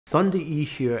Thunder E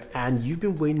here, and you've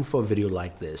been waiting for a video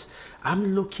like this.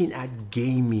 I'm looking at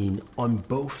gaming on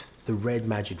both the Red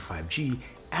Magic 5G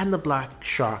and the Black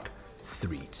Shark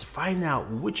 3 to find out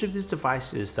which of these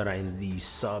devices that are in the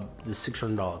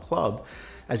 $600 club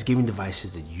as gaming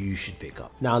devices that you should pick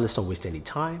up. Now let's not waste any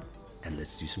time and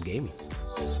let's do some gaming.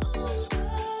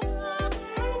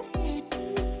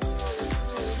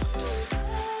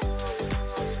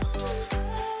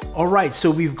 Alright, so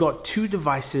we've got two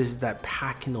devices that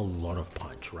pack in a lot of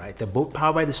punch, right? They're both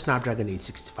powered by the Snapdragon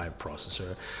 865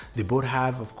 processor. They both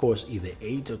have, of course, either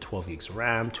 8 or 12 gigs of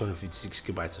RAM, 256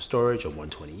 gigabytes of storage, or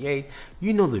 128.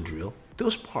 You know the drill.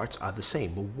 Those parts are the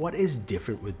same, but what is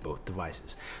different with both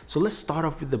devices? So let's start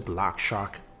off with the Black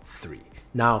Shark 3.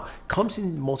 Now, comes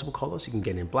in multiple colors. You can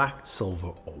get it in black,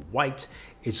 silver, or white.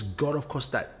 It's got, of course,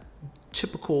 that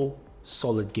typical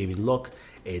solid gaming look.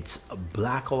 It's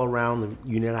black all around. The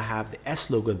unit I have, the S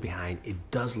logo behind, it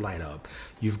does light up.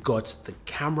 You've got the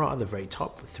camera on the very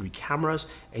top with 3 cameras,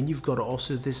 and you've got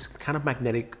also this kind of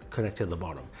magnetic connector at the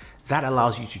bottom. That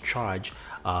allows you to charge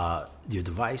your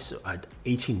device at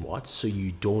 18 watts, so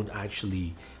you don't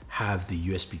actually have the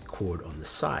USB cord on the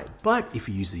side. But if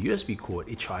you use the USB cord,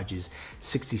 it charges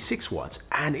 66 watts,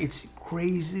 and it's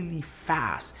crazily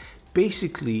fast.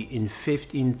 Basically, in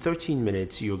 13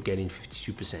 minutes, you're getting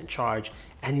 52% charge,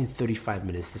 and in 35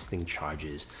 minutes, this thing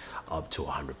charges up to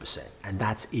 100%, and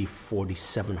that's a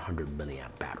 4700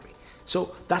 milliamp battery.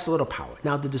 So that's a lot of power.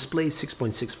 Now, the display is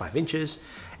 6.65 inches,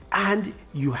 and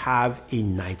you have a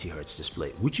 90 hertz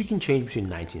display, which you can change between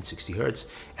 90 and 60 hertz,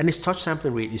 and its touch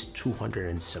sampling rate is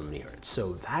 270 hertz.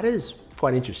 So that is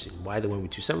quite interesting. Why they went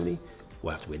with 270?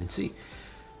 We'll have to wait and see.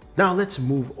 Now let's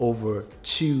move over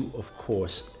to, of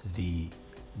course, the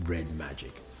Red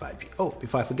Magic 5G. Oh,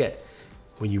 before I forget,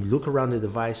 when you look around the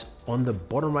device, on the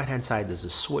bottom right-hand side, there's a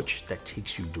switch that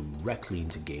takes you directly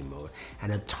into game mode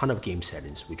and a ton of game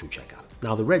settings, which we'll check out.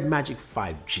 Now, the Red Magic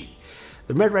 5G.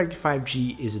 The Red Magic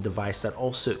 5G is a device that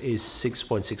also is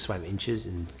 6.65 inches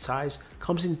in size,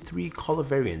 comes in 3 color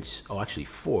variants, or actually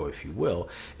 4 if you will.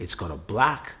 It's got a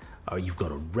black, you've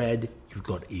got a red, you've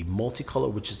got a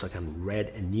multicolor, which is like kind of red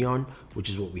and neon, which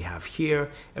is what we have here.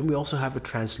 And we also have a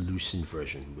translucent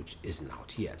version, which isn't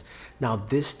out yet. Now,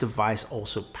 this device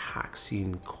also packs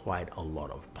in quite a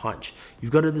lot of punch.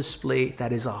 You've got a display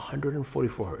that is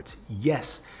 144 hertz.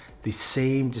 Yes, the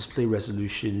same display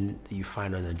resolution that you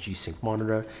find on a G-Sync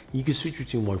monitor. You can switch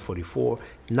between 144,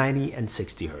 90, and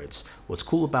 60 hertz. What's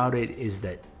cool about it is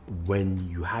that when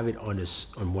you have it on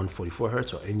 144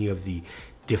 hertz or any of the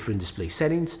different display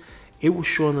settings, it will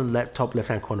show on the top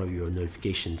left-hand corner of your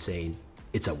notification saying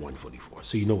it's at 144,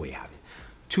 so you know where you have it.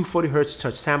 240 hertz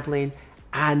touch sampling,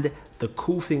 and the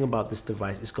cool thing about this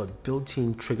device, it's got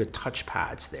built-in trigger touch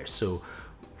pads there, so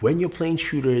when you're playing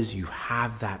shooters, you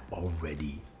have that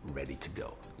already ready to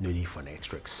go. No need for an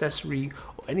extra accessory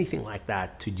or anything like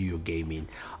that to do your gaming.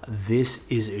 This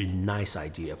is a nice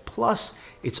idea. Plus,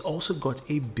 it's also got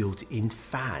a built-in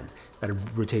fan that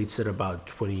rotates at about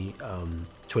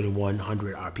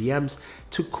 2100 RPMs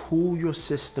to cool your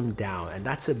system down. And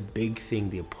that's a big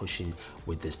thing they're pushing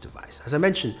with this device. As I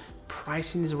mentioned,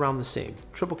 pricing is around the same.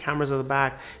 Triple cameras on the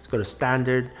back. It's got a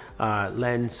standard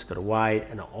lens, it's got a wide,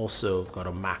 and also got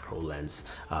a macro lens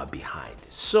behind.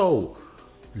 So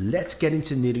let's get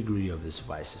into the nitty-gritty of these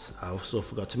devices. I also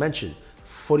forgot to mention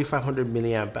 4500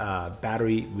 milliamp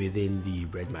battery within the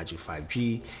Red Magic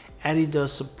 5G, and it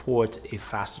does support a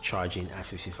faster charging at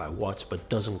 55 watts, but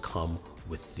doesn't come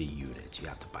with the unit. You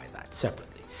have to buy that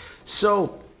separately.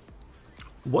 So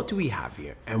what do we have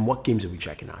here, and what games are we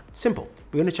checking out? Simple.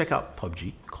 We're going to check out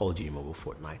PUBG, Call of Duty Mobile,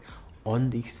 Fortnite on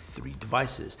the 3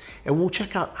 devices, and we'll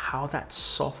check out how that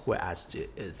software adds to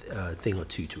a thing or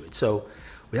two to it. So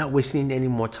without wasting any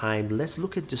more time, let's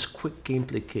look at just quick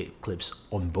gameplay clips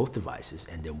on both devices,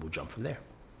 and then we'll jump from there.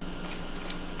 We've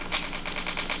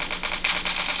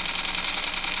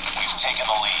taken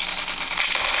the lead.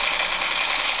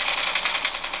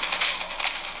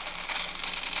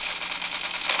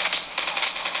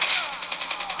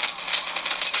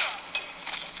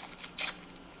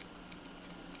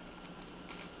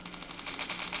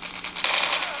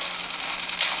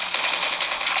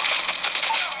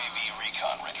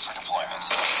 Ready for deployment.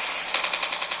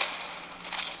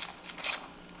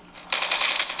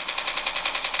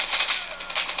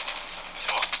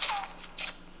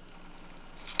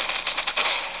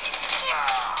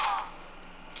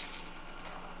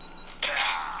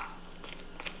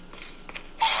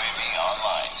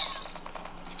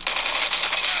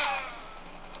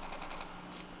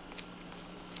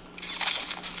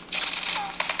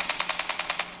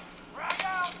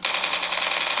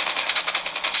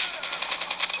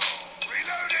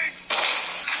 Reloading!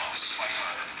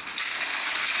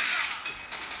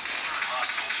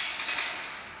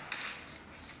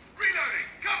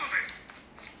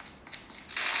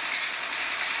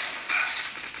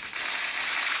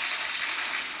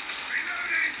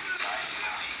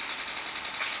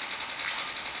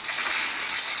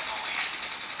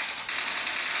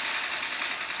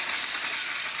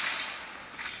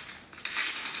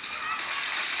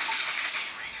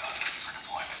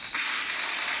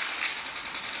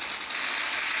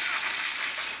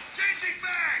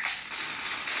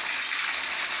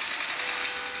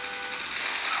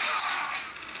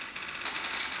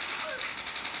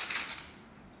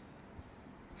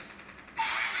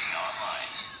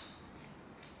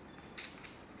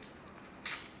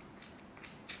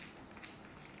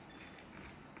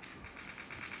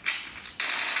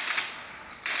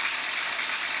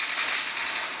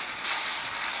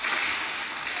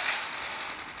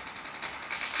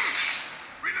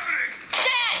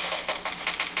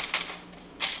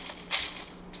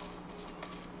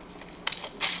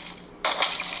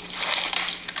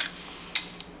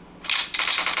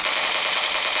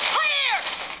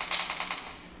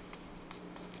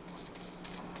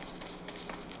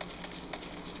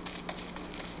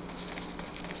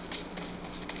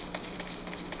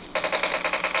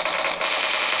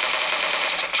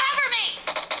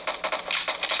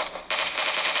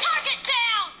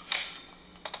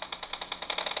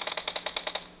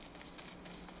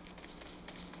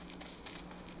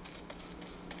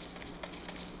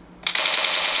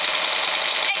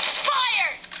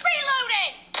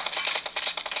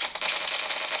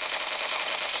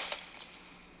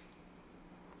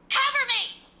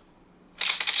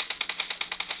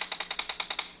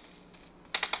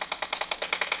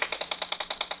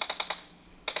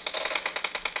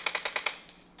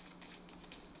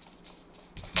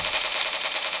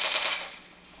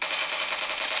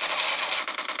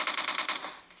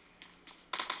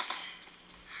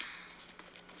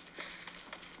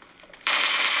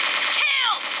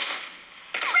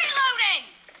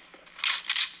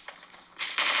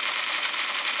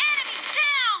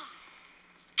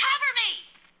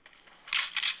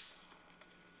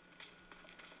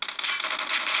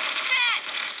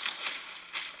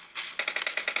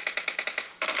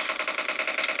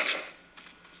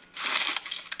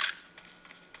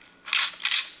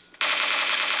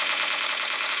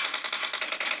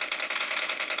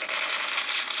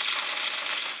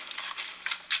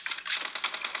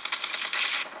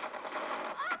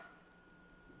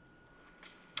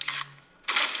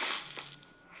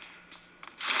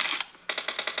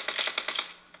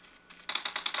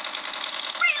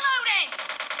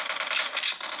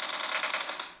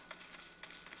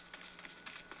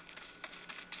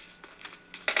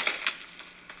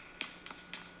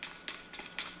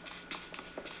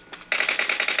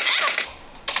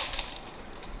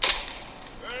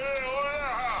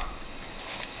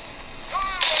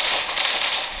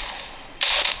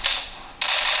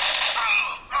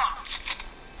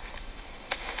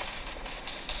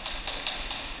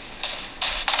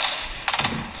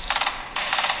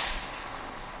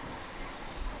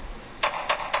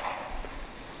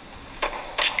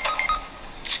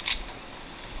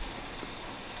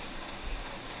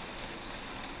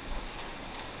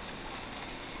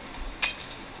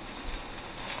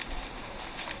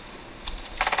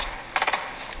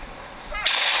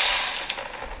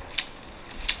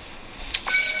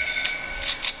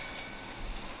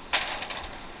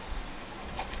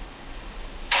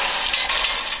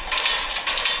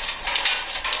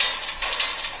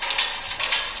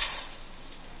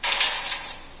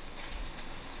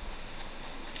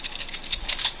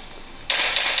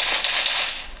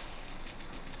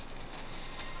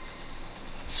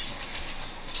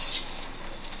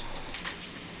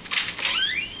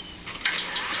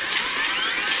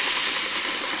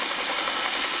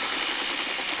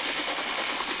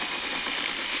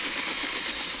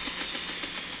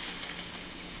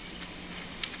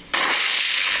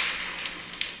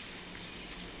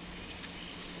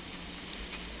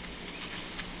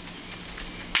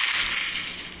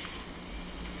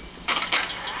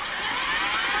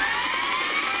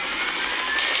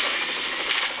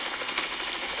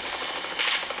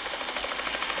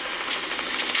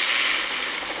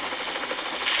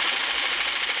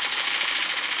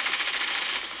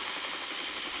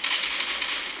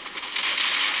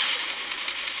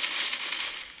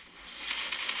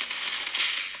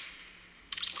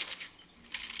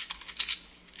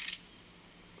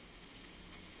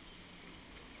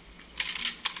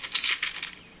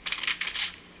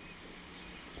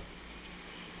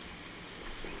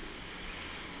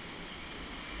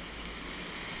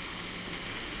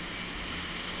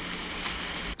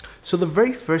 So the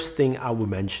very first thing I would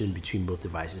mention between both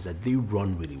devices is that they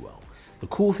run really well. The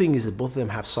cool thing is that both of them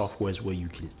have softwares where you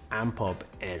can amp up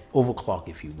and overclock,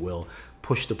 if you will,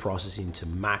 push the processing to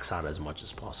max out as much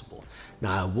as possible.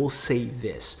 Now, I will say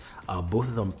this, both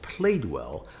of them played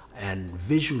well, and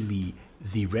visually,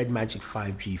 the Red Magic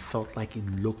 5G felt like it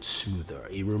looked smoother.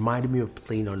 It reminded me of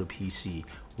playing on a PC,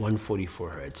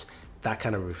 144 Hz. That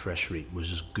kind of refresh rate was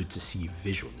just good to see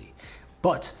visually.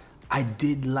 But I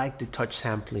did like the touch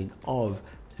sampling of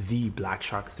the Black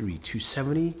Shark 3.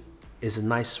 270 is a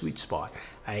nice sweet spot.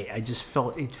 I just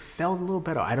felt it felt a little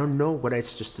better. I don't know whether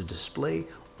it's just the display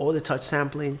or the touch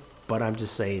sampling, but I'm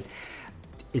just saying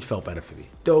it felt better for me.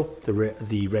 Though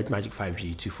the Red Magic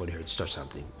 5G 240 Hz touch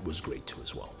sampling was great too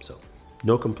as well. So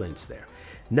no complaints there.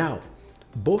 Now,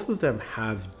 both of them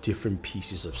have different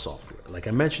pieces of software. Like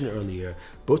I mentioned earlier,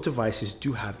 both devices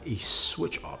do have a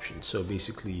switch option. So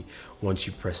basically, once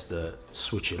you press the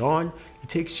switch it on, it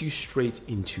takes you straight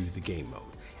into the game mode.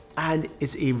 And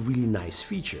it's a really nice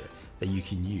feature that you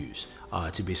can use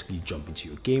to basically jump into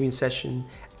your gaming session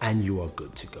and you are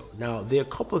good to go. Now, there are a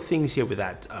couple of things here with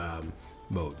that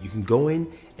mode. You can go in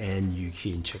and you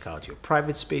can check out your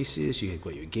private spaces, you can go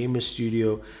to your gamer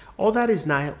studio. All that is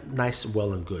nice,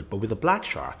 well and good. But with the Black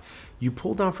Shark, you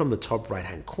pull down from the top right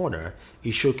hand corner,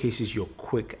 it showcases your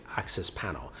quick access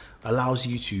panel, allows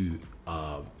you to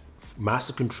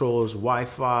master controls,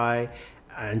 Wi-Fi,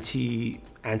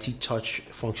 anti-touch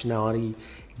functionality,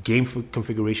 game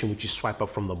configuration, which you swipe up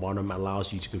from the bottom,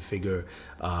 allows you to configure,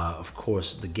 of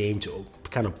course, the game to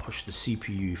kind of push the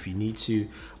CPU if you need to,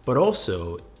 but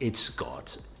also it's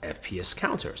got FPS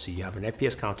counter. So you have an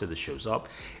FPS counter that shows up.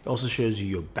 It also shows you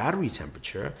your battery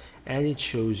temperature, and it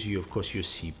shows you, of course, your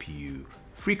CPU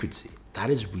frequency. That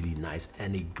is really nice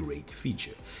and a great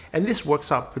feature. And this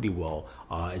works out pretty well.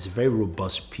 It's a very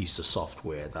robust piece of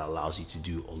software that allows you to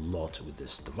do a lot with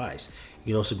this device.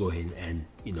 You can also go ahead and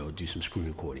do some screen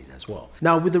recording as well.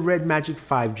 Now with the Red Magic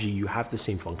 5G, you have the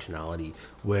same functionality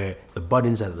where the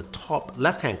buttons are at the top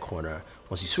left-hand corner.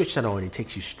 Once you switch that on, it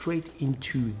takes you straight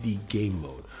into the game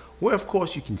mode, where of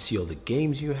course you can see all the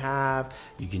games you have.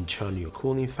 You can turn your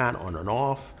cooling fan on and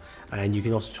off, and you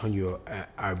can also turn your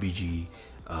RGB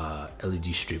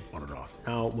LED strip on and off.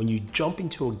 Now, when you jump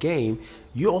into a game,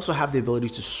 you also have the ability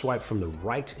to swipe from the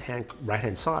right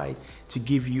hand side to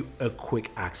give you a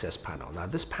quick access panel. Now,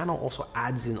 this panel also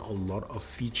adds in a lot of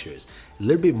features, a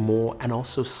little bit more and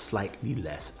also slightly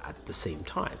less at the same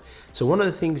time. So one of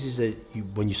the things is that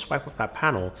when you swipe up that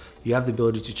panel, you have the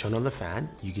ability to turn on the fan.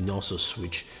 You can also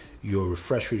switch your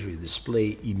refresh rate of your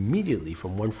display immediately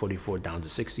from 144 down to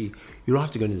 60. You don't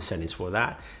have to go into the settings for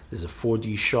that. There's a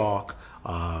 4D shock.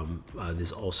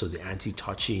 There's also the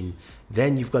anti-touching.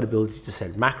 Then you've got ability to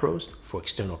set macros for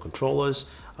external controllers.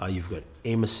 You've got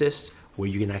aim assist, where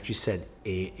you can actually set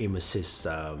aim assist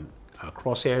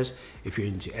crosshairs. If you're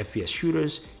into FPS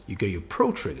shooters, you get your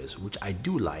pro triggers, which I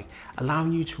do like,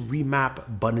 allowing you to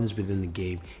remap buttons within the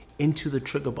game into the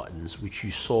trigger buttons, which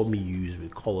you saw me use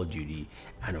with Call of Duty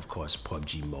and of course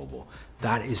PUBG Mobile.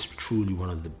 That is truly one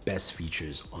of the best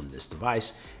features on this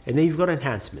device. And then you've got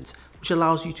enhancements, which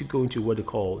allows you to go into what they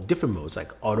call different modes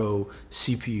like auto,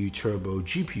 CPU turbo,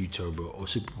 GPU turbo, or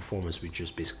super performance, which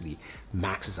just basically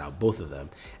maxes out both of them.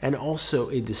 And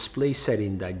also a display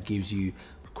setting that gives you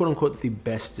quote unquote the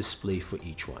best display for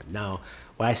each one. Now,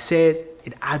 when I said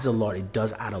it adds a lot, it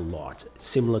does add a lot,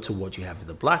 similar to what you have with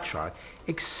the Black Shark,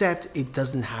 except it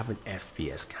doesn't have an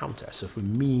FPS counter. So for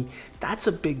me, that's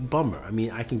a big bummer. I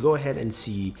mean, I can go ahead and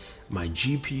see my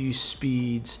GPU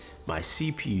speeds, my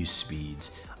CPU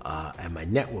speeds, and my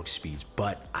network speeds,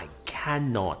 but I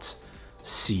cannot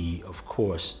see, of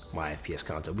course, my FPS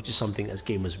counter, which is something as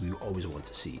gamers we always want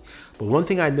to see. But one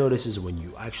thing I notice is when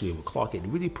you actually overclock it, it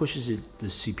really pushes the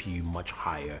CPU much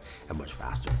higher and much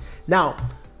faster. Now,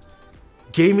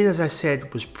 gaming, as I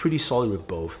said, was pretty solid with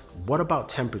both. What about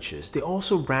temperatures? They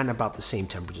also ran about the same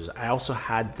temperatures. I also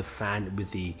had the fan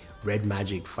with the Red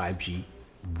Magic 5G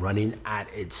running at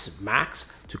its max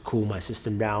to cool my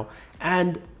system down.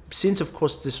 And since, of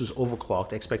course, this was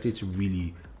overclocked, I expected it to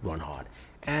really run hard.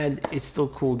 And it still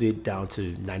cooled it down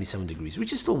to 97 degrees,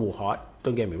 which is still hot,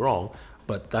 don't get me wrong,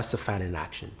 but that's the fan in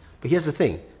action. But here's the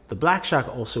thing, the Black Shark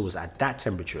also was at that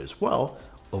temperature as well,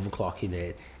 overclocking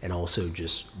it and also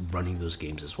just running those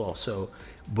games as well. So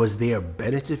was there a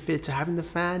benefit to having the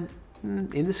fan?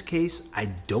 In this case, I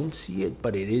don't see it,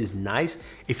 but it is nice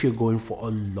if you're going for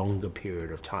a longer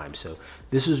period of time. So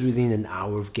this is within an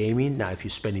hour of gaming. Now, if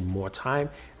you're spending more time,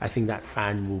 I think that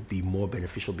fan will be more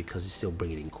beneficial because it's still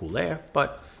bringing in cool air,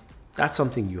 but That's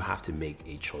something you have to make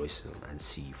a choice and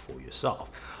see for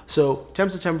yourself. So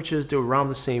temps and temperatures, they were around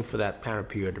the same for that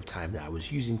period of time that I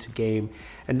was using to game,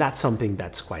 and that's something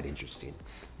that's quite interesting.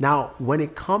 Now, when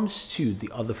it comes to the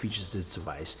other features of this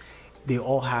device, they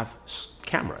all have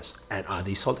cameras. And are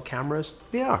they solid cameras?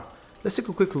 They are. Let's take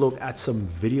a quick look at some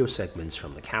video segments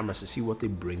from the cameras to see what they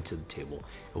bring to the table,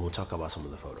 and we'll talk about some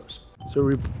of the photos.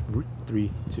 So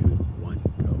 3, 2, 1,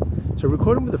 go. So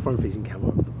recording with the front-facing camera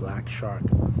of the Black Shark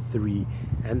 3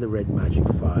 and the Red Magic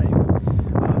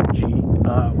 5G.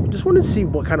 We just want to see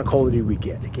what kind of quality we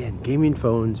get. Again, gaming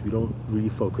phones, we don't really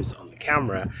focus on the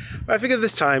camera, but I figured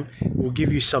this time we'll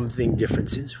give you something different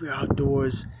since we're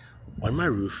outdoors on my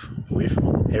roof, away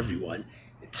from everyone.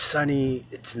 It's sunny,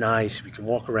 it's nice, we can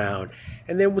walk around,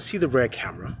 and then we'll see the rear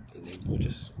camera, and then we'll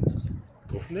just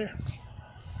go from there.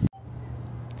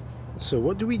 So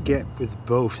what do we get with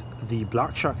both the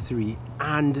Black Shark 3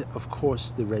 and, of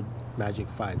course, the Red Magic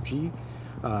 5G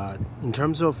in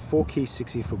terms of 4K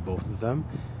 60 for both of them?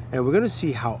 And we're going to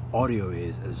see how audio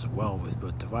is as well with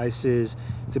both devices.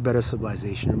 It's a better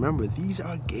stabilization. Remember, these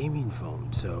are gaming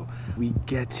phones, so we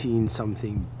getting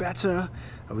something better.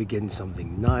 Are we getting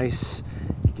something nice?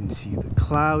 You can see the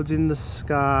clouds in the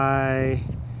sky,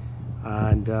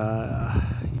 and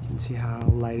you can see how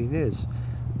lighting is.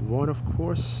 One, of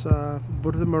course,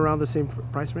 both of them are around the same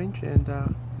price range, and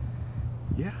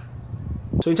yeah.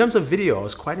 So in terms of video, I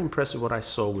was quite impressed with what I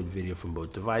saw with video from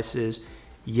both devices.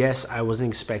 Yes, I wasn't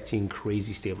expecting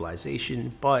crazy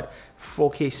stabilization, but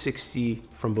 4K 60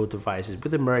 from both devices,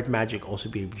 with the Red Magic also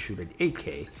being able to shoot at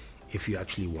 8K if you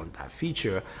actually want that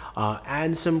feature,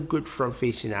 and some good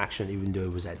front-facing action even though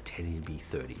it was at 1080p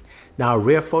 30. Now,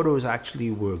 rear photos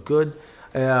actually were good,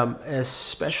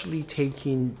 especially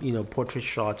taking portrait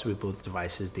shots with both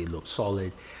devices. They look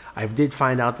solid. I did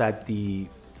find out that the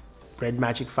Red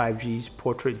Magic 5G's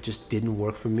portrait just didn't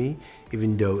work for me,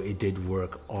 even though it did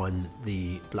work on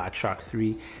the Black Shark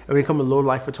 3. And when it comes to low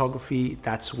light photography,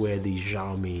 that's where the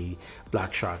Xiaomi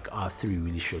Black Shark 3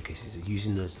 really showcases it.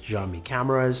 Using those Xiaomi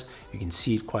cameras, you can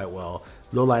see it quite well.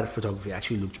 Low light photography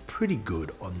actually looked pretty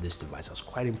good on this device. I was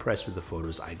quite impressed with the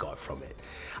photos I got from it.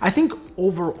 I think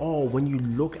overall, when you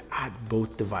look at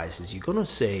both devices, you're gonna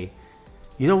say,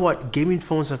 you know what, gaming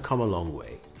phones have come a long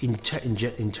way in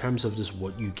terms of just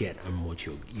what you get and what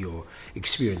you're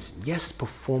experiencing. Yes,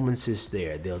 performance is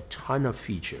there. There are a ton of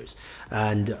features,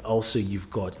 and also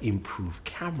you've got improved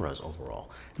cameras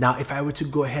overall. Now, if I were to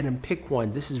go ahead and pick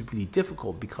one, this is really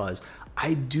difficult because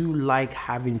I do like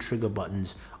having trigger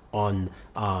buttons on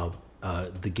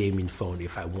the gaming phone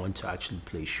if I want to actually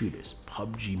play shooters.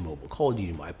 PUBG Mobile, Call of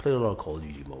Duty Mobile. I play a lot of Call of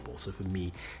Duty Mobile, so for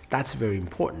me, that's very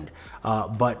important.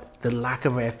 But the lack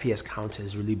of an FPS counter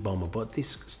is really bummer, but they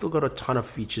still got a ton of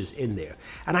features in there.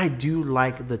 And I do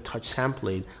like the touch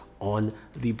sampling on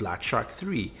the Black Shark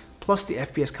 3. Plus, the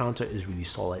FPS counter is really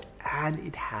solid, and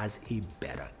it has a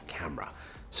better camera.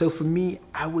 So for me,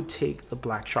 I would take the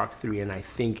Black Shark 3, and I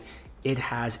think it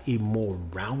has a more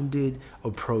rounded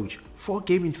approach for a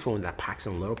gaming phone that packs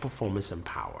in a lot of performance and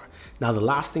power. Now, the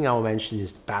last thing I will mention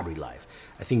is battery life.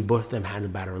 I think both of them handle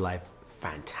battery life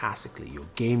fantastically. You're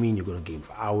gaming, you're gonna game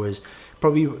for hours,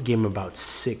 probably game about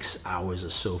 6 hours or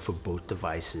so for both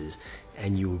devices,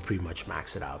 and you will pretty much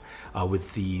max it out.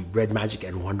 With the Red Magic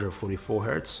at 144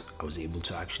 Hertz, I was able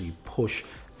to actually push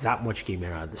that much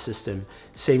gaming out of the system.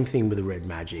 Same thing with the Red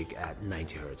Magic at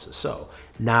 90 Hertz or so.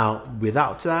 Now,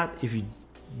 without that, if you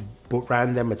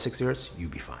ran them at 60 Hertz,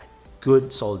 you'd be fine.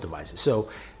 Good, solid devices. So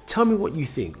tell me what you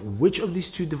think. Which of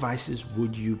these two devices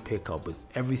would you pick up with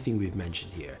everything we've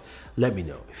mentioned here? Let me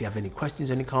know. If you have any questions,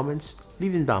 any comments,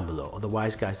 leave them down below.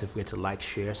 Otherwise, guys, don't forget to like,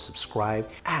 share, subscribe,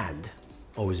 and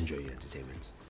always enjoy your entertainment.